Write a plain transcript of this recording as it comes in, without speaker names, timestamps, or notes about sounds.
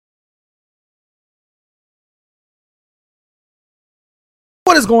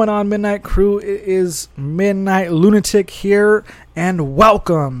What is going on, Midnight Crew? It is Midnight Lunatic here, and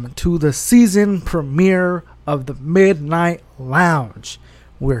welcome to the season premiere of the Midnight Lounge.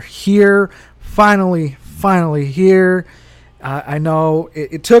 We're here, finally here. I know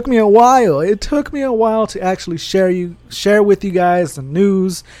it took me a while. It took me a while to actually share with you guys the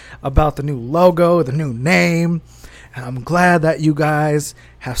news about the new logo, the new name. And I'm glad that you guys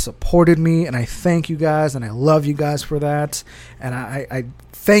have supported me, and I thank you guys, and I love you guys for that. And I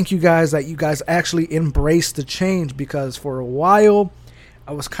thank you guys that you guys actually embraced the change, because for a while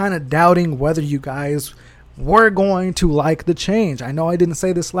I was kind of doubting whether you guys were going to like the change. I know I didn't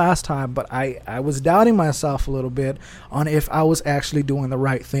say this last time, but I was doubting myself a little bit on if I was actually doing the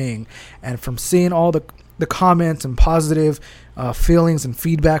right thing. And from seeing all the comments and positive feelings and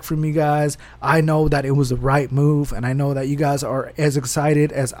feedback from you guys, I know that it was the right move, and I know that you guys are as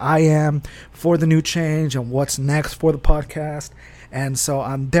excited as I am for the new change and what's next for the podcast. And so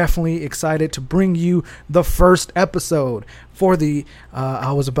I'm definitely excited to bring you the first episode for the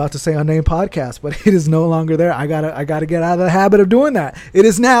I was about to say unnamed podcast, but it is no longer there. I gotta get out of the habit of doing that. It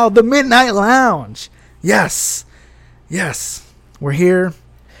is now the Midnight Lounge. Yes, we're here.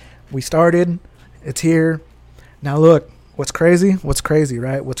 We started. It's here. Now look, what's crazy,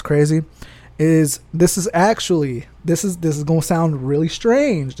 right? What's crazy is this is going to sound really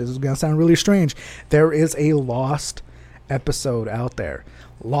strange. There is a lost episode out there.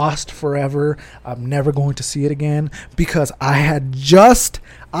 Lost forever. I'm never going to see it again, because I'm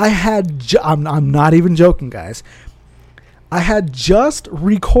not even joking, guys. I had just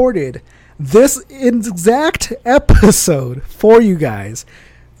recorded this exact episode for you guys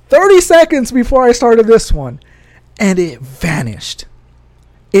 30 seconds before I started this one, and it vanished.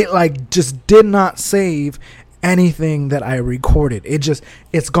 It just did not save anything that I recorded.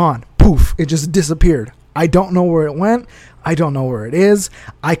 It's gone. Poof. It just disappeared. I don't know where it went. I don't know where it is.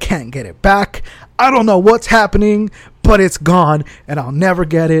 I can't get it back. I don't know what's happening, but it's gone, and I'll never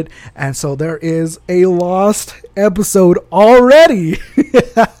get it. And so there is a lost episode already.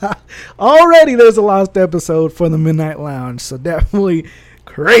 Already there's a lost episode for the Midnight Lounge. So definitely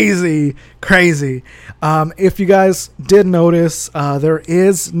crazy. If you guys did notice, there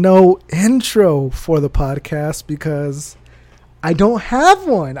is no intro for the podcast because I don't have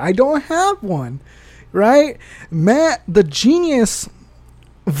one. Right? Matt, the genius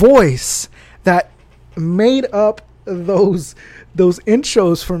voice that made up those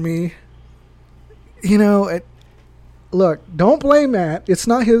intros for me, look, don't blame Matt. It's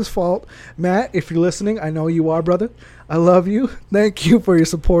not his fault. Matt, if you're listening, I know you are, brother. I love you. Thank you for your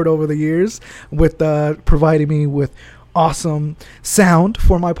support over the years with providing me with awesome sound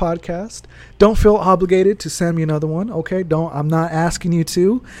for my podcast. Don't feel obligated to send me another one, okay? I'm not asking you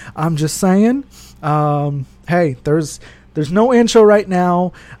to. I'm just saying, hey, there's no intro right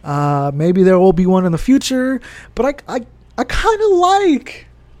now. Maybe there will be one in the future, but I kind of like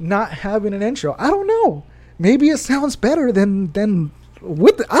not having an intro. I don't know. Maybe it sounds better than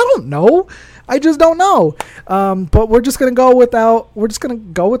with. I don't know. I just don't know. But we're just gonna go without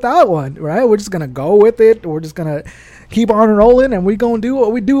one, right? We're just gonna go with it. We're just gonna keep on rolling, and we're gonna do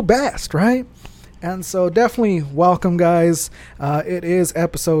what we do best, right? And so definitely welcome, guys. It is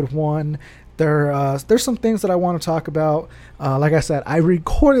episode 1. There's some things that I want to talk about. Like I said, I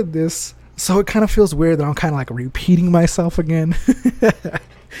recorded this, so it kind of feels weird that I'm kind of like repeating myself again,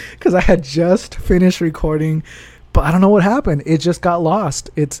 because I had just finished recording. But I don't know what happened. It just got lost.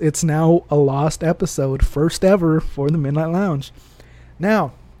 It's now a lost episode, first ever for the Midnight Lounge.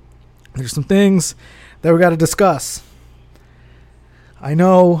 Now, there's some things that we got to discuss. I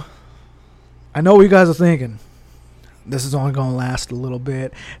know what you guys are thinking. This is only gonna last a little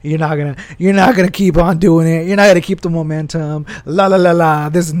bit. You're not gonna keep on doing it. You're not gonna keep the momentum. La la la la.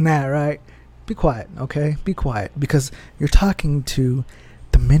 This and that, right? Be quiet, okay? Be quiet, because you're talking to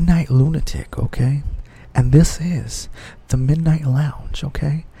the Midnight Lunatic, okay? And this is the Midnight Lounge,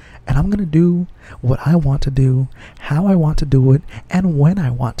 okay? And I'm going to do what I want to do, how I want to do it, and when I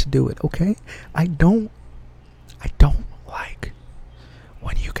want to do it, okay? I don't like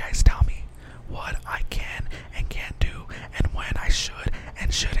when you guys tell me what I can and can't do and when I should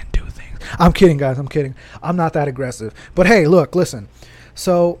and shouldn't do things. I'm kidding, guys. I'm kidding. I'm not that aggressive. But hey, look, listen.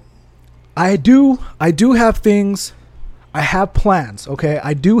 So I do have things. I have plans, okay?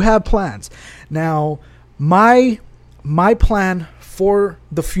 I do have plans. Now, my plan for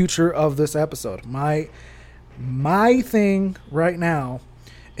the future of this episode, my thing right now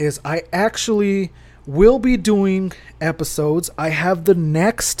is I actually will be doing episodes. I have the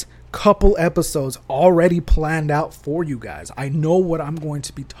next couple episodes already planned out for you guys. I know what I'm going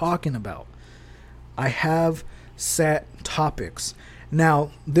to be talking about. I have set topics,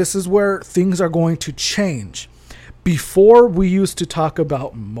 Now, this is where things are going to change. Before, we used to talk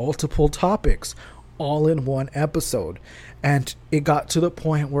about multiple topics all in one episode. And it got to the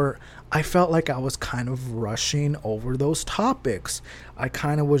point where I felt like I was kind of rushing over those topics. I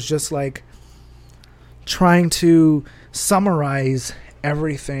kind of was just like trying to summarize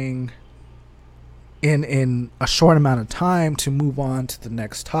everything in a short amount of time to move on to the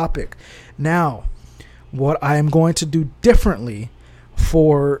next topic. Now, what I am going to do differently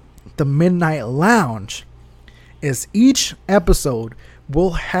for the Midnight Lounge is each episode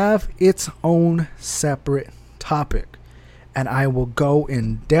will have its own separate topic, and I will go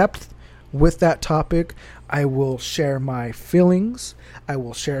in depth with that topic. I will share my feelings, I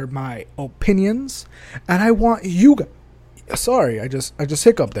will share my opinions, and I want you guys, sorry, I just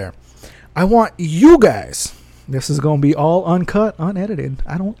hiccuped there. I want you guys, this is going to be all uncut, unedited.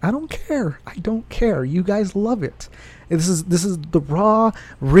 I don't care. I don't care. You guys love it. This is the raw,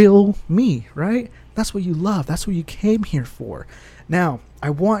 real me, right? That's what you love. That's what you came here for. Now, I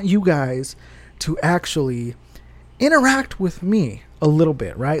want you guys to actually interact with me a little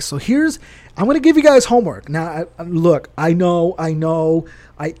bit, right? So I'm going to give you guys homework. Now, look, I know,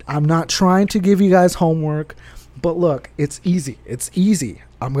 I'm not trying to give you guys homework, but look, it's easy. It's easy.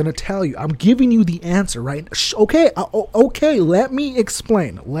 I'm going to tell you. I'm giving you the answer, right? Okay, let me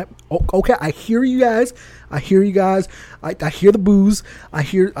explain. Okay, I hear you guys. I hear the boos.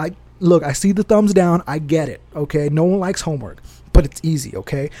 Look, I see the thumbs down. I get it, okay? No one likes homework, but it's easy,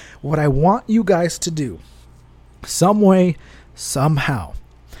 okay? What I want you guys to do, some way, somehow,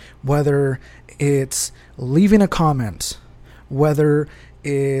 whether it's leaving a comment, whether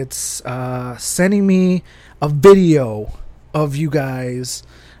it's sending me a video of you guys,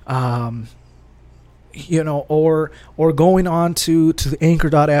 or going on to the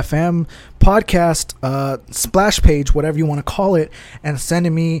anchor.fm podcast splash page, whatever you want to call it, and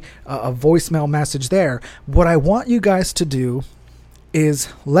sending me a voicemail message there. What I want you guys to do is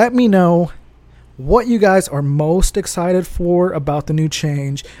let me know what you guys are most excited for about the new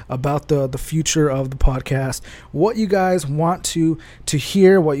change, about the future of the podcast, what you guys want to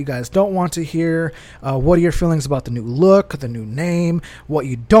hear, what you guys don't want to hear, what are your feelings about the new look, the new name, what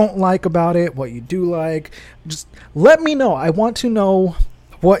you don't like about it, what you do like. Just let me know. I want to know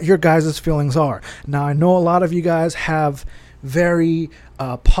what your guys' feelings are. Now, I know a lot of you guys have very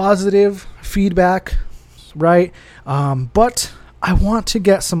positive feedback, right? But I want to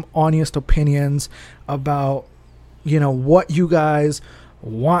get some honest opinions about, what you guys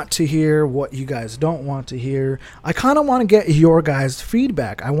want to hear, what you guys don't want to hear. I kind of want to get your guys'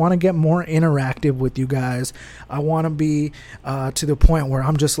 feedback. I want to get more interactive with you guys. I want to be to the point where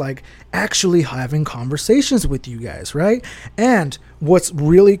I'm just like actually having conversations with you guys, right? And what's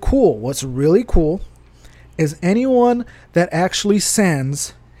really cool is anyone that actually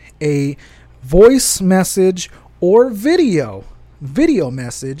sends a voice message or video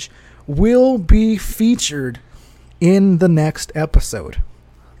message will be featured in the next episode.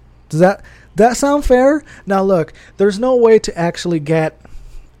 Does that sound fair? Now look, there's no way to actually get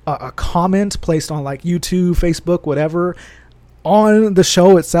a comment placed on like YouTube, Facebook, whatever on the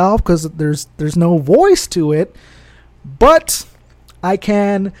show itself because there's no voice to it, but I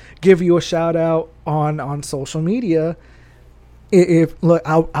can give you a shout out on social media.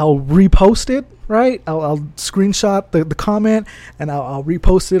 I'll repost it, right? I'll screenshot the comment and I'll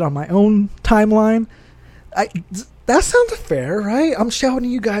repost it on my own timeline. That sounds fair, right? I'm shouting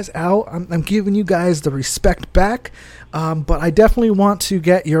you guys out. I'm giving you guys the respect back. But I definitely want to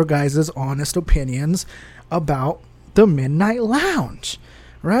get your guys' honest opinions about the Midnight Lounge,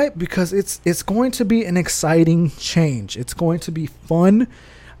 right? Because it's going to be an exciting change. It's going to be fun.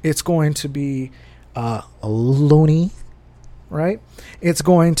 It's going to be loony, right? It's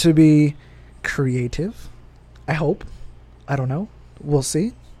going to be creative. I hope. I don't know. We'll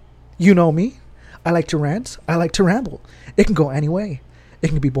see. You know me. I like to rant. I like to ramble. It can go any way. It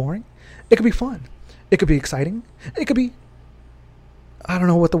can be boring. It could be fun. It could be exciting. It could be, I don't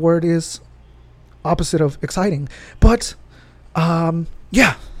know what the word is, opposite of exciting. But,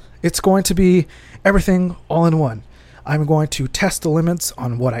 yeah, it's going to be everything all in one. I'm going to test the limits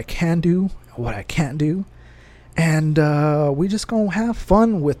on what I can do, what I can't do. And we just going to have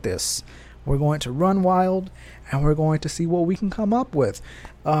fun with this. We're going to run wild, and we're going to see what we can come up with.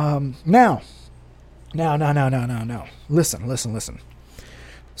 Now. Listen.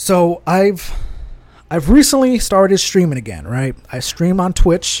 So I've recently started streaming again, right? I stream on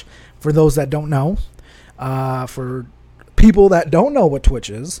Twitch, for those that don't know. For people that don't know what Twitch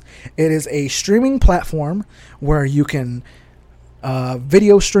is, it is a streaming platform where you can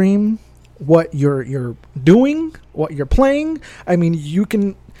video stream what you're doing, what you're playing. I mean, you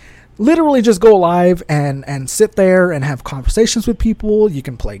can literally just go live and sit there and have conversations with people. You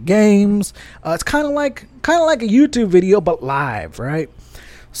can play games. It's kind of like a YouTube video, but live, right?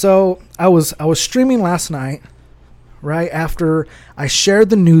 So I was streaming last night, right after I shared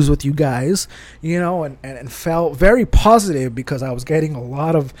the news with you guys, and felt very positive because I was getting a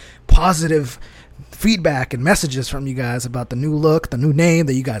lot of positive feedback and messages from you guys about the new look, the new name,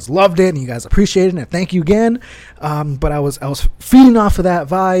 that you guys loved it and you guys appreciated it, and thank you again. But I was feeding off of that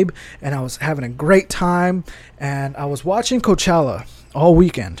vibe, and I was having a great time, and I was watching Coachella all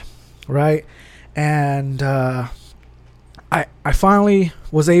weekend, right? And I finally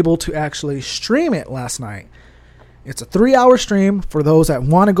was able to actually stream it last night. It's a 3-hour stream for those that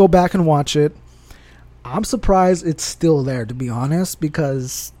want to go back and watch it. I'm surprised it's still there, to be honest,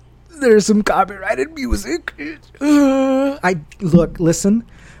 because there's some copyrighted music. Listen.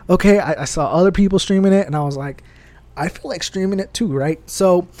 Okay, I saw other people streaming it, and I was like, I feel like streaming it too, right?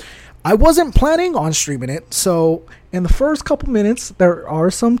 So I wasn't planning on streaming it. So in the first couple minutes, there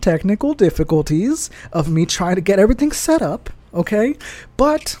are some technical difficulties of me trying to get everything set up, okay?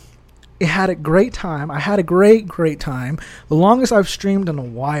 But it had a great time. I had a great time. The longest I've streamed in a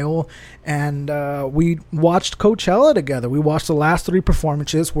while. And we watched Coachella together. We watched the last 3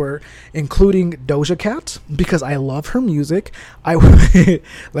 performances, including Doja Cat, because I love her music. Let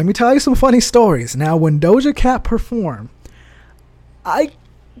me tell you some funny stories. Now, when Doja Cat performed, I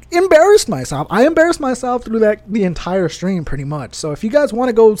embarrassed myself. I embarrassed myself through the entire stream, pretty much. So if you guys want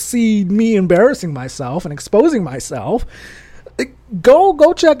to go see me embarrassing myself and exposing myself,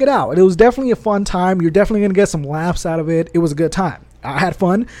 go check it out. It was definitely a fun time. You're definitely going to get some laughs out of it. It was a good time. I had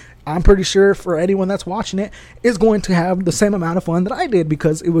fun. I'm pretty sure for anyone that's watching it is going to have the same amount of fun that I did,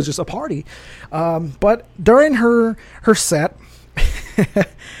 because it was just a party. But during her set,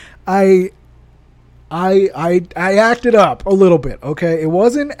 I acted up a little bit. Okay, it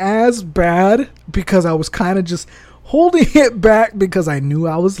wasn't as bad because I was kind of just holding it back because I knew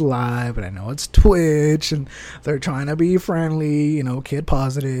I was live, and I know it's Twitch and they're trying to be friendly, kid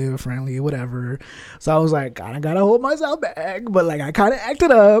positive, friendly, whatever. So I was like, kind of gotta hold myself back, but like I kind of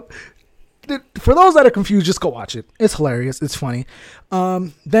acted up. For those that are confused, just go watch it. It's hilarious. It's funny.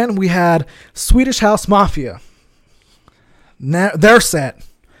 Then we had Swedish House Mafia. Their set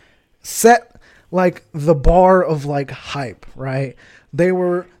like the bar of like hype, right? They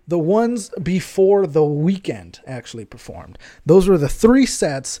were the ones before The Weeknd actually performed. Those were the 3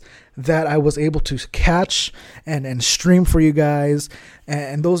 sets that I was able to catch and stream for you guys.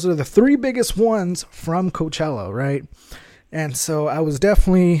 And those are the 3 biggest ones from Coachella, right? And so I was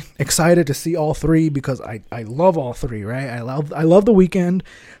definitely excited to see all 3 because I love all 3, right? I love The Weeknd.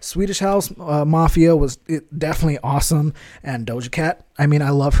 Swedish House Mafia was definitely awesome. And Doja Cat, I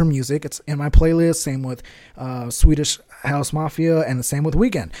love her music. It's in my playlist. Same with Swedish House Mafia, and the same with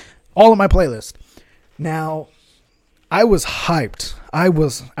Weeknd. All in my playlist. Now, I was hyped. I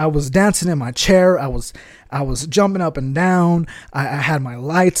was dancing in my chair. I was jumping up and down. I had my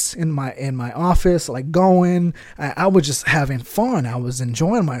lights in my office like going. I was just having fun. I was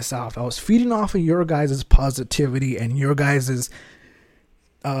enjoying myself. I was feeding off of your guys' positivity and your guys'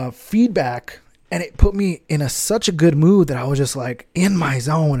 feedback, and it put me in such a good mood that I was just like in my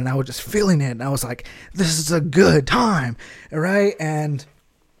zone, and I was just feeling it, and I was like, this is a good time, right? And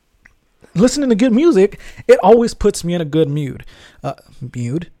listening to good music, it always puts me in a good mood.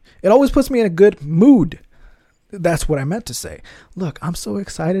 It always puts me in a good mood. That's what I meant to say. Look, I'm so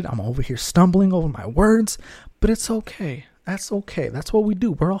excited. I'm over here stumbling over my words, but it's okay. That's okay. That's what we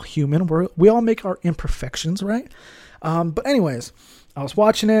do. We're all human. We all make our imperfections, right? But anyways, I was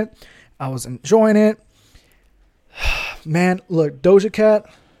watching it. I was enjoying it. Man, look, Doja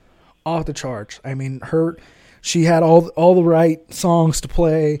Cat, off the charts. She had all the right songs to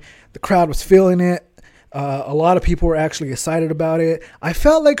play. The crowd was feeling it. A lot of people were actually excited about it. I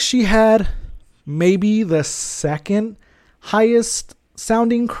felt like she had maybe the second highest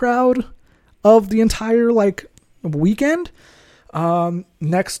sounding crowd of the entire weekend.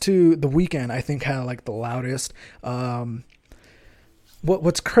 Next to The Weeknd, I think had the loudest.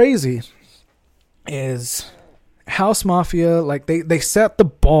 What's crazy is House Mafia, they set the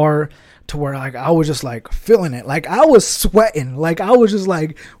bar to where I was just feeling it. I was sweating. I was just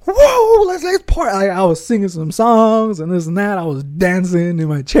whoa, let's party. I was singing some songs and this and that. I was dancing in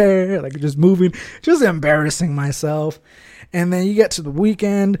my chair, just moving, just embarrassing myself. And then you get to The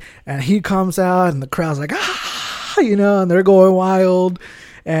Weeknd and he comes out and the crowd's and they're going wild,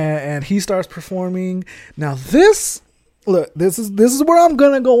 and he starts performing. Now this is where I'm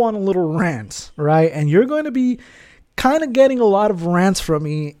gonna go on a little rant, right? And you're going to be kind of getting a lot of rants from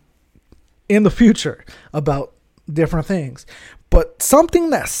me in the future about different things. But something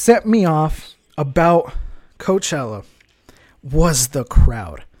that set me off about Coachella was the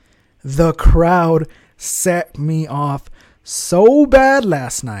crowd. The crowd set me off so bad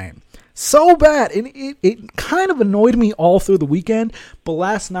last night. So bad. And it kind of annoyed me all through the weekend. But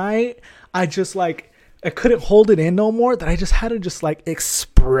last night, I couldn't hold it in no more, that I just had to just like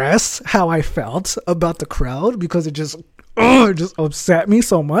express how I felt about the crowd, because it just upset me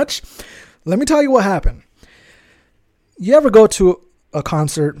so much. Let me tell you what happened. You ever go to a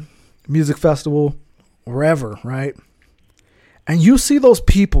concert, music festival, wherever, right? And you see those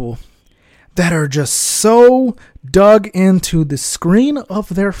people that are just so dug into the screen of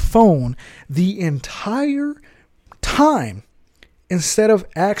their phone the entire time, instead of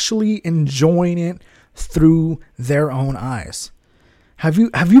actually enjoying it through their own eyes. Have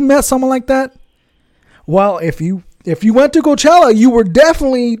you met someone like that? Well, if you went to Coachella, you were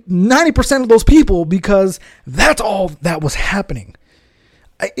definitely 90% of those people, because that's all that was happening.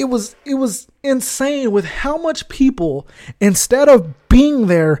 It was insane with how much people, instead of being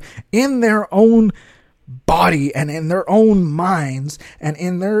there in their own body and in their own minds and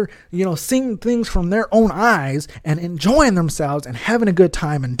in their, seeing things from their own eyes and enjoying themselves and having a good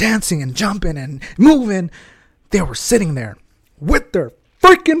time and dancing and jumping and moving, they were sitting there with their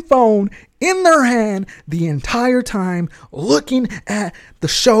freaking phone in their hand the entire time, looking at the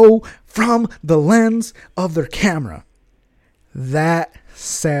show from the lens of their camera. That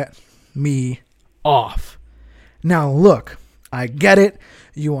set me off. Now look, I get it.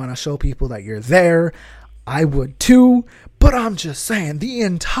 You want to show people that you're there. I would too. But I'm just saying, the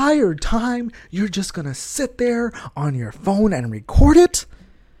entire time you're just going to sit there on your phone and record it?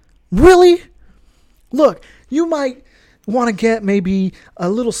 Really? Look, you might want to get maybe a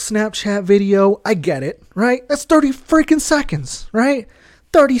little Snapchat video. I get it, right? That's 30 freaking seconds, right?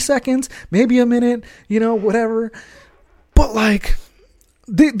 30 seconds, maybe a minute, whatever. But like,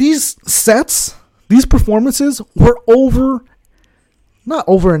 these sets, these performances were not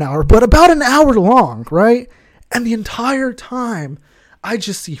over an hour, but about an hour long, right? And the entire time, I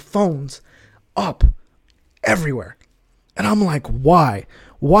just see phones up everywhere. And I'm like, why?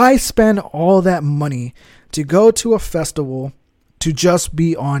 Why spend all that money to go to a festival to just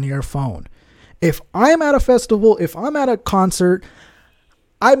be on your phone? If I'm at a festival, if I'm at a concert,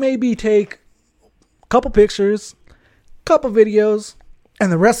 I maybe take a couple pictures, couple videos,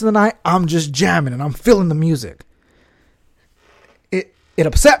 and the rest of the night, I'm just jamming and I'm feeling the music. It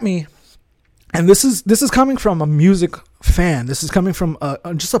upset me. And this is coming from a music fan. This is coming from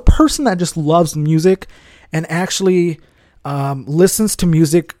just a person that just loves music and actually listens to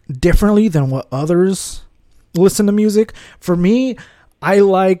music differently than what others listen to music. For me, I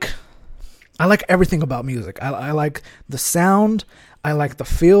like everything about music. I like the sound. I like the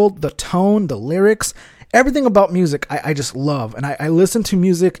feel, the tone, the lyrics. Everything about music I just love. And I listen to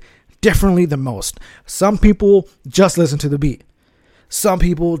music differently than most. Some people just listen to the beat. Some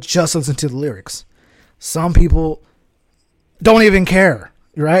people just listen to the lyrics. Some people don't even care,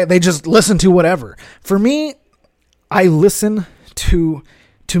 right? They just listen to whatever. For me, I listen to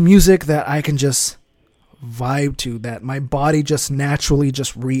music that I can just vibe to, that my body just naturally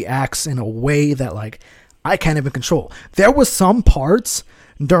just reacts in a way that like I can't even control. There was some parts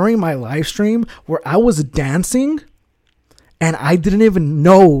during my live stream where I was dancing and I didn't even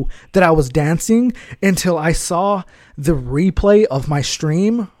know that I was dancing until I saw the replay of my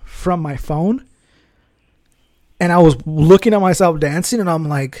stream from my phone. And I was looking at myself dancing and I'm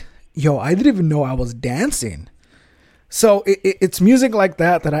like, yo, I didn't even know I was dancing. So it's music like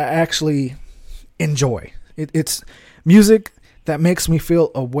that I actually enjoy. It's music that makes me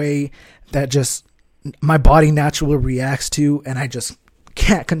feel a way that just my body naturally reacts to, and I just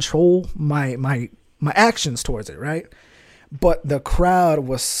can't control my actions towards it, right? But the crowd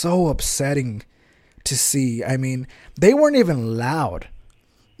was so upsetting to see. I mean, they weren't even loud.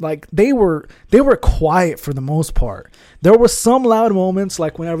 Like they were quiet for the most part. There were some loud moments,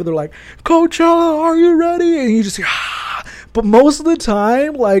 like whenever they're like, "Coachella, are you ready?" And you just hear, ah. But most of the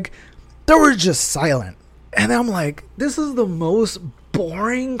time, like, they were just silent. And I'm like, this is the most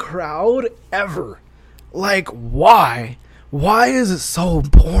boring crowd ever. Like, why? Why is it so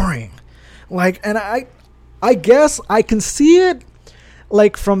boring? Like, and I guess I can see it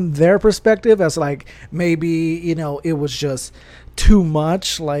like from their perspective as like maybe, it was just too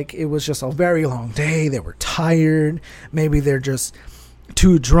much. Like it was just a very long day. They were tired. Maybe they're just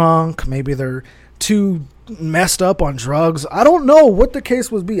too drunk. Maybe they're too messed up on drugs. I don't know what the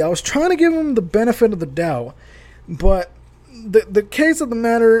case would be. I was trying to give them the benefit of the doubt, but the case of the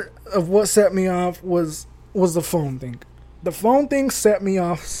matter of what set me off was the phone thing. the phone thing set me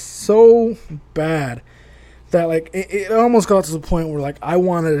off so bad that like it almost got to the point where like I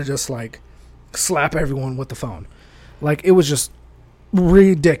wanted to just like slap everyone with the phone. Like it was just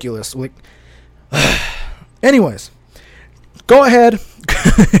ridiculous. Like anyways, go ahead.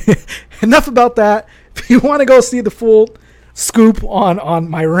 Enough about that. If you want to go see the full scoop on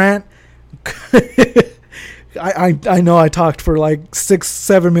my rant, I know I talked for like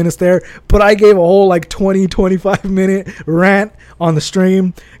 6-7 minutes there, but I gave a whole like 20-25 minute rant on the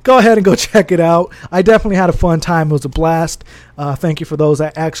stream. Go ahead and go check it out. I definitely had a fun time. It was a blast. Thank you for those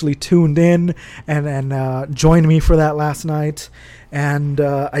that actually tuned in and joined me for that last night. And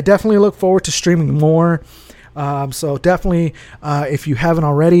I definitely look forward to streaming more. So definitely, if you haven't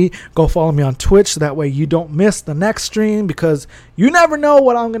already, go follow me on Twitch. So that way you don't miss the next stream, because you never know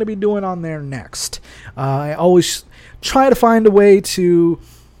what I'm going to be doing on there next. I always try to find a way to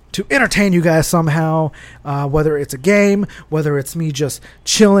entertain you guys somehow, whether it's a game, whether it's me just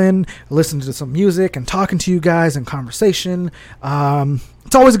chilling, listening to some music and talking to you guys in conversation.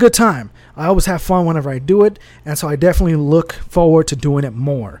 It's always a good time. I always have fun whenever I do it. And so I definitely look forward to doing it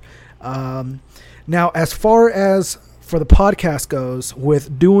more. Now, as far as for the podcast goes,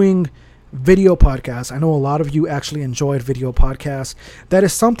 with doing video podcasts, I know a lot of you actually enjoyed video podcasts. That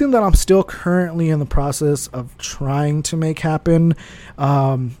is something that I'm still currently in the process of trying to make happen.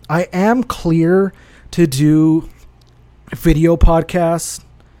 I am clear to do video podcasts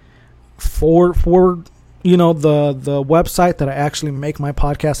for you know, the website that I actually make my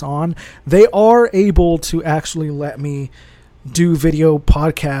podcast on. They are able to actually let me do video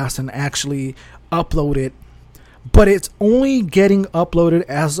podcasts and actually upload it, but it's only getting uploaded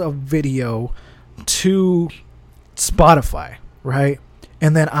as a video to Spotify, right?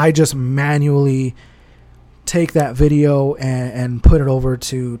 And then I just manually take that video and put it over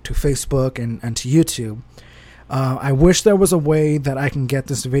to Facebook and to YouTube. I wish there was a way that I can get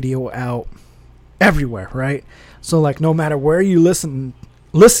this video out everywhere, right? So like no matter where you listen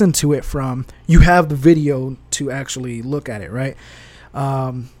to it from, you have the video to actually look at it, right?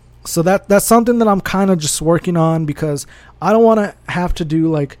 So that's something that I'm kind of just working on, because I don't want to have to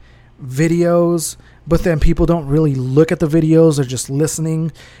do like videos, but then people don't really look at the videos, they're just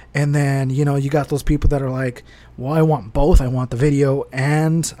listening. And then, you know, you got those people that are like, well, I want both. I want the video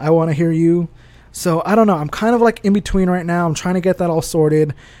and I want to hear you. So I don't know. I'm kind of like in between right now. I'm trying to get that all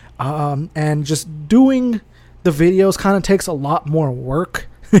sorted. And just doing the videos kind of takes a lot more work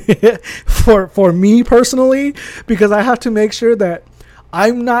for me personally, because I have to make sure that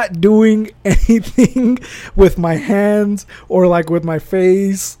I'm not doing anything with my hands or like with my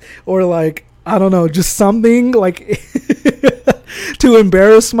face or like, I don't know, just something like to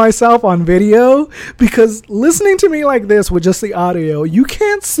embarrass myself on video, because listening to me like this with just the audio, you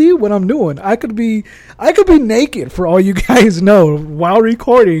can't see what I'm doing. I could be naked for all you guys know while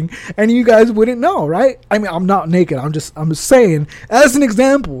recording, and you guys wouldn't know, right? I mean, I'm not naked. I'm just saying, as an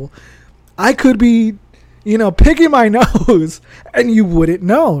example, I could be, you know, picking my nose and you wouldn't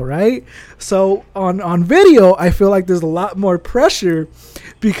know, right? So on video, I feel like there's a lot more pressure,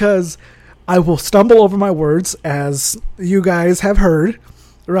 because I will stumble over my words, as you guys have heard,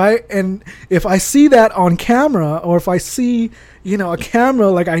 right? And if I see that on camera, or if I see, you know, a camera,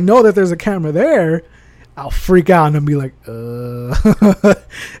 like I know that there's a camera there, I'll freak out and be like,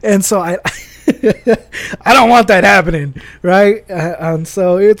 and so I don't want that happening, right? And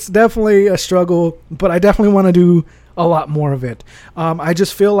so it's definitely a struggle, but I definitely want to do a lot more of it. I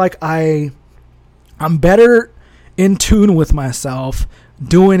just feel like I'm better in tune with myself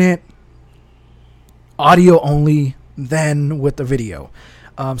doing it audio only than with the video.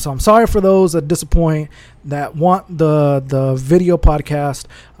 So I'm sorry for those that disappoint, that want the video podcast.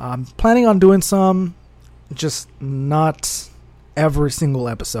 I'm planning on doing some, just not every single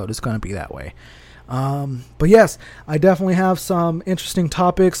episode is going to be that way. But yes, I definitely have some interesting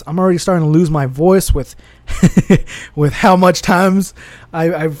topics. I'm already starting to lose my voice with with how much times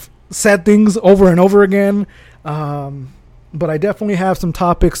I've said things over and over again. But I definitely have some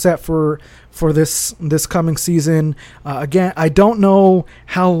topics set for this coming season. Again, I don't know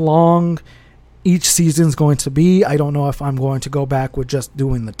how long each season's going to be. I don't know if I'm going to go back with just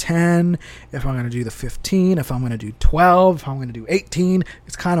doing the 10, if I'm going to do the 15, if I'm going to do 12, if I'm going to do 18.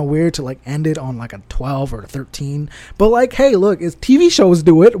 It's kind of weird to like end it on like a 12 or a 13. But like, hey, look, if TV shows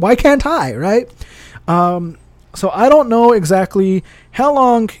do it, why can't I, right? So I don't know exactly how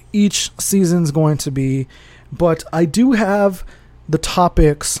long each season's going to be, but I do have the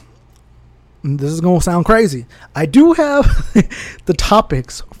topics. This is going to sound crazy. I do have the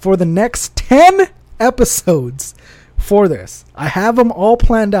topics for the next 10 episodes for this. I have them all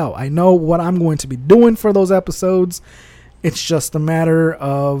planned out. I know what I'm going to be doing for those episodes. It's just a matter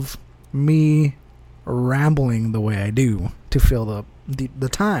of me rambling the way I do to fill the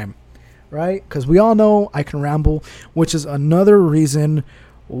time, right? Because we all know I can ramble, which is another reason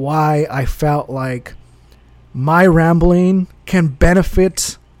why I felt like my rambling can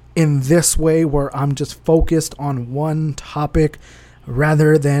benefit in this way, where I'm just focused on one topic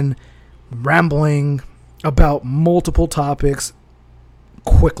rather than rambling about multiple topics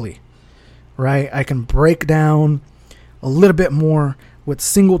quickly, right? I can break down a little bit more with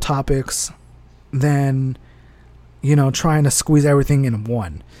single topics than, trying to squeeze everything in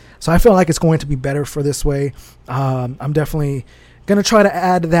one. So I feel like it's going to be better for this way. I'm definitely going to try to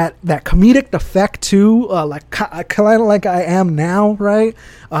add that comedic effect too, kind of like I am now, right?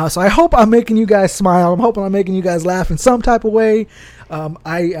 So I hope I'm making you guys smile. I'm hoping I'm making you guys laugh in some type of way.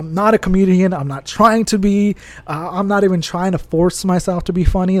 I am not a comedian. I'm not trying to be. I'm not even trying to force myself to be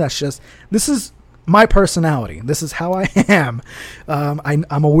funny. This is my personality. This is how I am.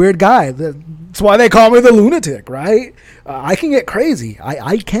 I'm a weird guy. That's why they call me the lunatic, right? I can get crazy.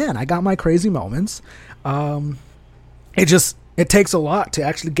 I got my crazy moments. It takes a lot to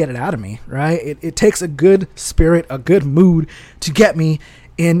actually get it out of me, right? It takes a good spirit, a good mood to get me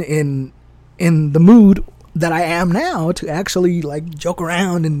in the mood that I am now to actually joke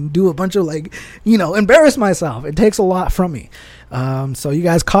around and do a bunch of embarrass myself. It takes a lot from me. So you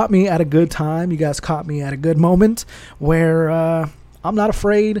guys caught me at a good time. You guys caught me at a good moment where I'm not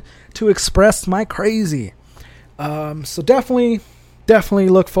afraid to express my crazy. So definitely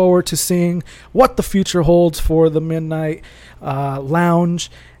look forward to seeing what the future holds for the Midnight Lounge,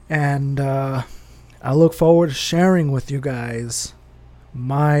 and I look forward to sharing with you guys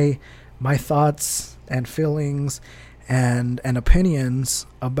my thoughts and feelings and opinions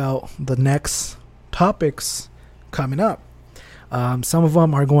about the next topics coming up. Some of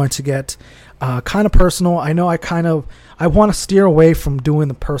them are going to get kind of personal. I know I want to steer away from doing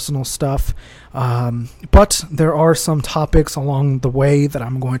the personal stuff, but there are some topics along the way that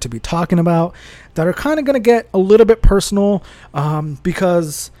I'm going to be talking about that are kind of going to get a little bit personal,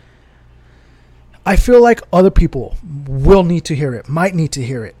 because I feel like other people will need to hear it, might need to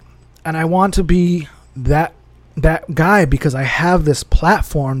hear it. And I want to be that guy because I have this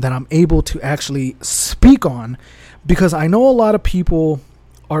platform that I'm able to actually speak on, because I know a lot of people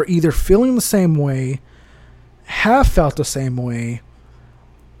are either feeling the same way, have felt the same way,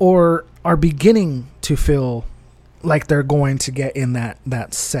 or are beginning to feel like they're going to get in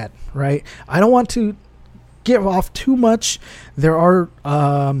that set, right? I don't want to give off too much. There are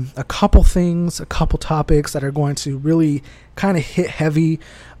a couple topics that are going to really kind of hit heavy.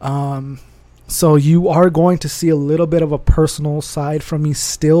 So you are going to see a little bit of a personal side from me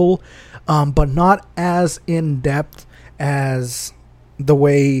still, but not as in depth as the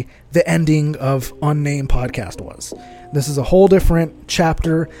way the ending of Unnamed Podcast was. This is a whole different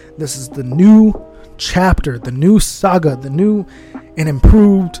chapter. This is the new chapter, the new saga, the new and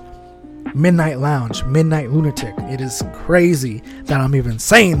improved Midnight Lounge, Midnight Lunatic. It is crazy that I'm even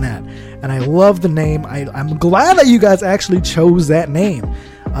saying that, and I love the name. I'm glad that you guys actually chose that name.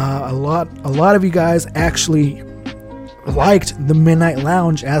 A lot of you guys actually liked the Midnight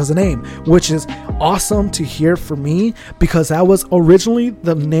Lounge as a name, which is awesome to hear for me, because that was originally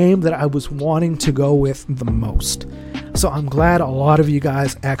the name that I was wanting to go with the most. So I'm glad a lot of you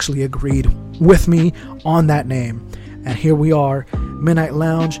guys actually agreed with me on that name. And here we are, Midnight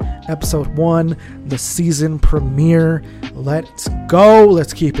Lounge, episode 1, the season premiere. Let's go.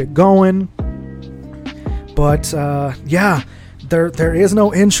 Let's keep it going. But yeah, there is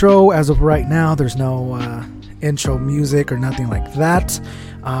no intro as of right now. There's no intro music or nothing like that.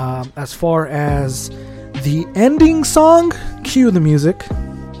 As far as the ending song, cue the music,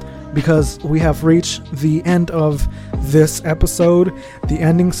 because we have reached the end of this episode. The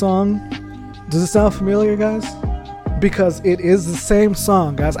ending song, does it sound familiar, guys? Because it is the same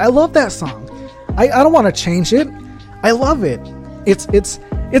song, guys. I love that song. I don't want to change it. I love it. It's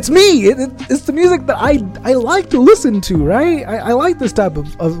me. It's the music that I like to listen to, right? I like this type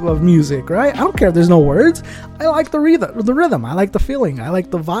of music, right? I don't care if there's no words. I like the rhythm. I like the feeling. I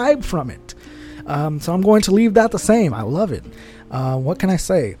like the vibe from it. So I'm going to leave that the same. I love it. What can I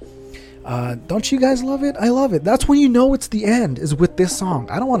say? Don't you guys love it? I love it. That's when you know it's the end, is with this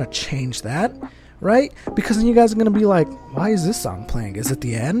song. I don't want to change that, right? Because then you guys are going to be like, why is this song playing? Is it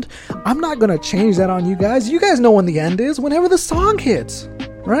the end? I'm not going to change that on you guys. You guys know when the end is, whenever the song hits,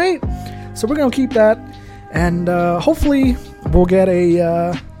 right? So we're going to keep that, and hopefully we'll get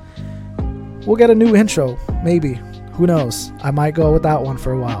a new intro, maybe. Who knows? I might go without one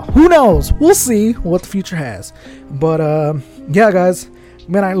for a while. Who knows? We'll see what the future has. But yeah, guys,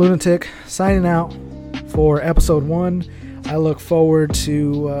 Midnight Lunatic signing out for episode 1. I look forward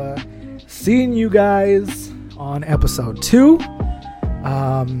to seeing you guys on episode 2.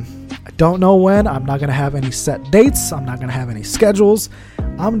 I don't know when. I'm not going to have any set dates. I'm not going to have any schedules.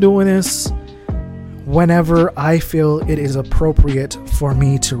 I'm doing this whenever I feel it is appropriate for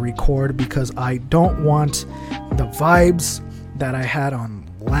me to record, because I don't want the vibes that I had on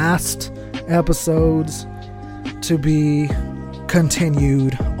last episodes to be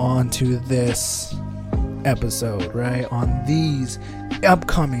continued onto this episode, right? On these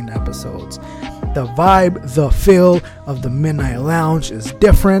upcoming episodes. The vibe, the feel of the Midnight Lounge is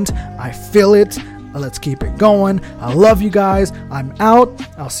different. I feel it. Let's keep it going. I love you guys. I'm out.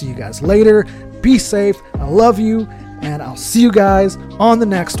 I'll see you guys later. Be safe. I love you. And I'll see you guys on the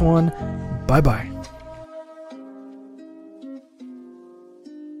next one. Bye-bye.